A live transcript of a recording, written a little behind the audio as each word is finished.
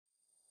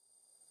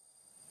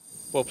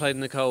Well played,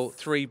 Nicole.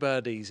 3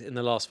 birdies in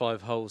the last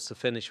 5 holes to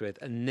finish with,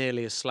 and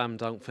nearly a slam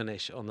dunk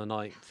finish on the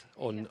 9th,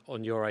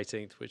 on your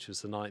 18th, which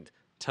was the 9th.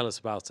 Tell us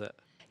about it.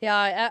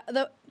 Yeah,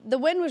 the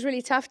wind was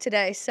really tough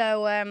today,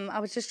 so I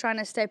was just trying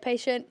to stay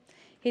patient,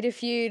 hit a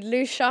few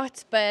loose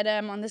shots, but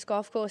on this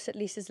golf course at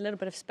least there's a little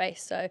bit of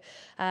space, so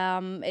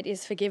it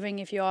is forgiving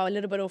if you are a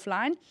little bit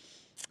offline.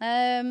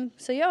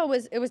 So yeah,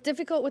 it was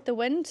difficult with the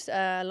wind,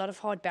 a lot of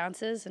hard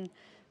bounces,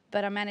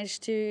 but I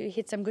managed to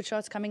hit some good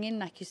shots coming in,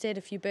 like you said,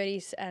 a few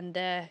birdies, and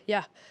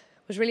yeah,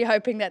 was really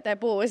hoping that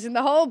ball was in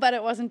the hole, but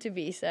it wasn't to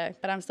be. So,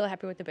 but I'm still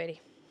happy with the birdie.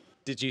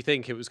 Did you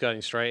think it was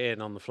going straight in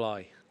on the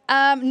fly?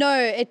 No,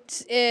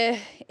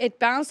 it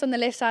bounced on the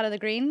left side of the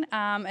green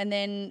and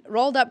then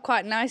rolled up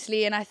quite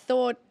nicely. And I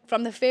thought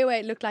from the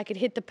fairway it looked like it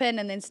hit the pin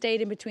and then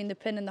stayed in between the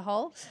pin and the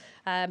hole,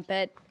 but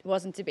it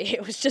wasn't to be.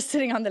 It was just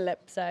sitting on the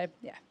lip. So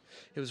yeah.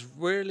 It was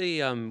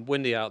really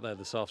windy out there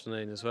this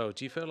afternoon as well.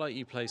 Do you feel like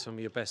you play some of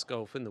your best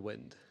golf in the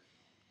wind?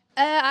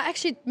 I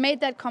actually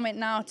made that comment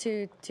now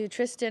to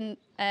Tristan.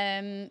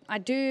 I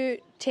do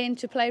tend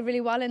to play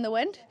really well in the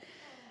wind.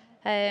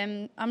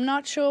 I'm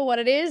not sure what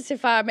it is,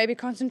 if I maybe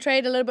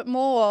concentrate a little bit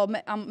more,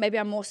 or maybe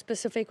I'm more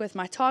specific with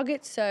my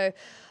targets. So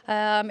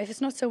if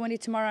it's not so windy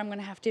tomorrow, I'm going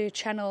to have to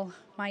channel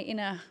my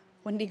inner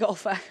windy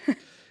golfer.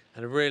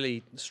 And a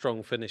really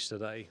strong finish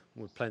today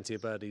with plenty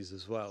of birdies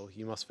as well.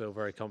 You must feel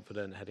very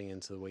confident heading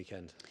into the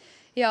weekend.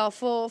 Yeah,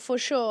 for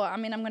sure. I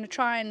mean, I'm going to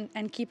try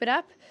and keep it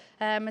up.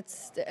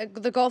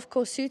 The golf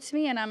course suits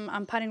me, and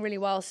I'm putting really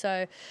well.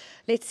 So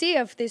let's see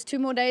if there's 2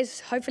 more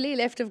days, hopefully,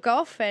 left of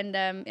golf, and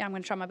yeah, I'm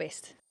going to try my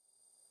best.